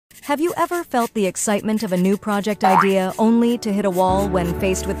Have you ever felt the excitement of a new project idea only to hit a wall when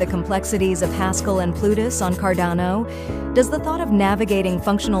faced with the complexities of Haskell and Plutus on Cardano? Does the thought of navigating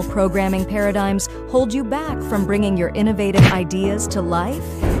functional programming paradigms hold you back from bringing your innovative ideas to life?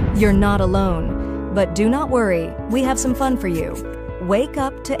 You're not alone. But do not worry, we have some fun for you. Wake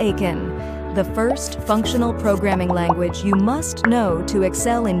up to Aiken, the first functional programming language you must know to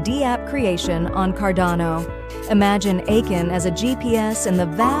excel in DApp creation on Cardano. Imagine Aiken as a GPS in the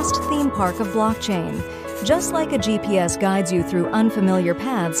vast theme park of blockchain. Just like a GPS guides you through unfamiliar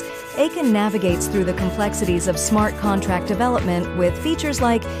paths, Aiken navigates through the complexities of smart contract development with features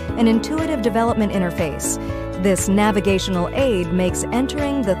like an intuitive development interface. This navigational aid makes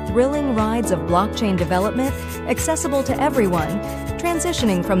entering the thrilling rides of blockchain development accessible to everyone,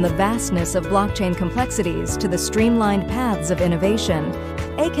 transitioning from the vastness of blockchain complexities to the streamlined paths of innovation.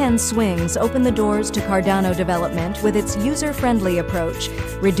 Aiken swings open the doors to Cardano development with its user-friendly approach,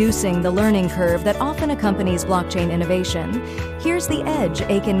 reducing the learning curve that often accompanies blockchain innovation. Here's the edge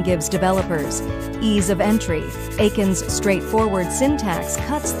Aiken gives developers: ease of entry. Aiken's straightforward syntax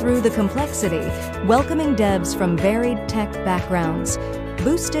cuts through the complexity, welcoming devs from varied tech backgrounds.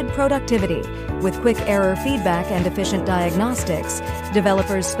 Boosted productivity. With quick error feedback and efficient diagnostics,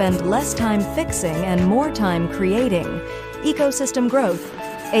 developers spend less time fixing and more time creating. Ecosystem growth.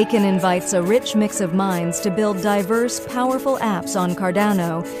 Aiken invites a rich mix of minds to build diverse, powerful apps on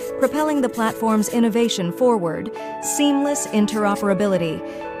Cardano, propelling the platform's innovation forward. Seamless interoperability.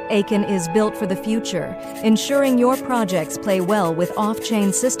 Aiken is built for the future, ensuring your projects play well with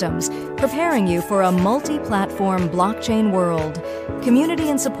off-chain systems, preparing you for a multi-platform blockchain world. Community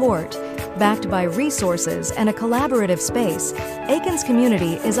and support. Backed by resources and a collaborative space, Aiken's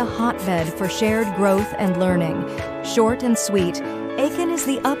community is a hotbed for shared growth and learning. Short and sweet, Aiken is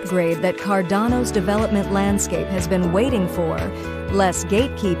the upgrade that Cardano's development landscape has been waiting for. Less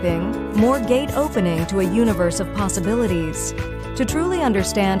gatekeeping, more gate opening to a universe of possibilities. To truly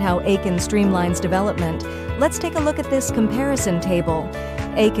understand how Aiken streamlines development, let's take a look at this comparison table.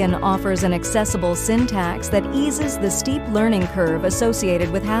 Aiken offers an accessible syntax that eases the steep learning curve associated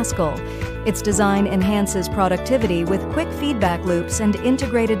with Haskell. Its design enhances productivity with quick feedback loops and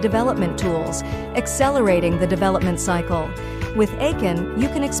integrated development tools, accelerating the development cycle. With Aiken, you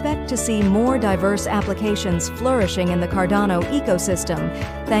can expect to see more diverse applications flourishing in the Cardano ecosystem,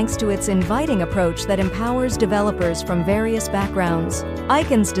 thanks to its inviting approach that empowers developers from various backgrounds.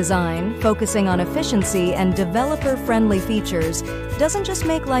 Aiken's design, focusing on efficiency and developer-friendly features, doesn't just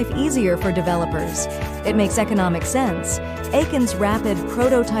make life easier for developers. It makes economic sense. Aiken's rapid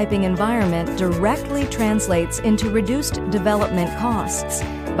prototyping environment directly translates into reduced development costs.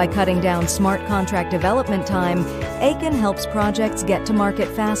 By cutting down smart contract development time, Aiken helps projects get to market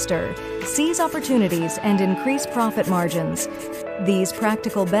faster, seize opportunities, and increase profit margins. These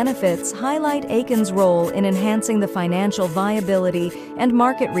practical benefits highlight Aiken's role in enhancing the financial viability and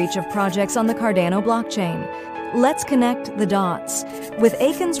market reach of projects on the Cardano blockchain. Let's connect the dots. With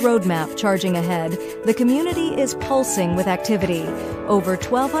Aiken's roadmap charging ahead, the community is pulsing with activity. Over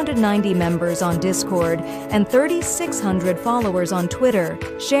 1,290 members on Discord and 3,600 followers on Twitter,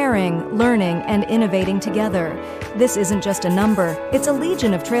 sharing, learning, and innovating together. This isn't just a number, it's a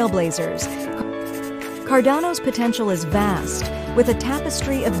legion of trailblazers. Cardano's potential is vast, with a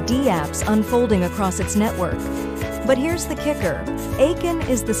tapestry of DApps unfolding across its network. But here's the kicker. Aiken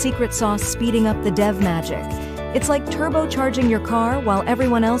is the secret sauce speeding up the dev magic. It's like turbocharging your car while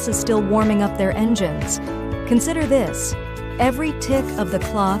everyone else is still warming up their engines. Consider this. Every tick of the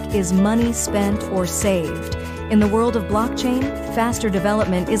clock is money spent or saved. In the world of blockchain, faster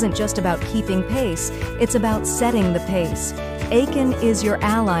development isn't just about keeping pace, it's about setting the pace. Aiken is your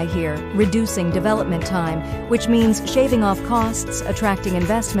ally here, reducing development time, which means shaving off costs, attracting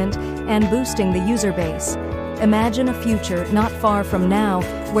investment, and boosting the user base. Imagine a future not far from now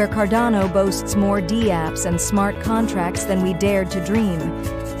where Cardano boasts more DApps and smart contracts than we dared to dream.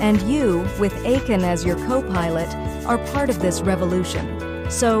 And you, with Aiken as your co-pilot, are part of this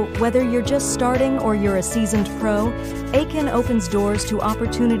revolution. So, whether you're just starting or you're a seasoned pro, Aiken opens doors to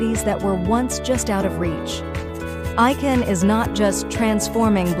opportunities that were once just out of reach. Aiken is not just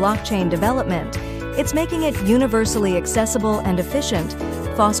transforming blockchain development, it's making it universally accessible and efficient,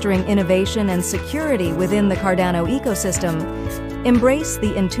 fostering innovation and security within the Cardano ecosystem. Embrace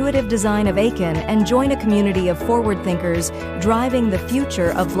the intuitive design of Aiken and join a community of forward thinkers driving the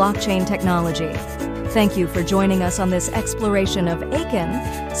future of blockchain technology. Thank you for joining us on this exploration of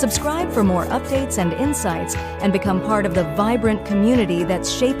Aiken. Subscribe for more updates and insights and become part of the vibrant community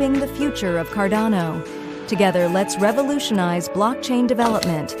that's shaping the future of Cardano. Together, let's revolutionize blockchain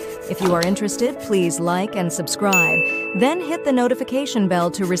development. If you are interested, please like and subscribe. Then hit the notification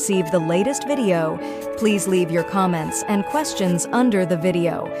bell to receive the latest video. Please leave your comments and questions under the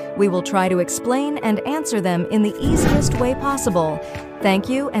video. We will try to explain and answer them in the easiest way possible. Thank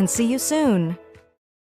you and see you soon.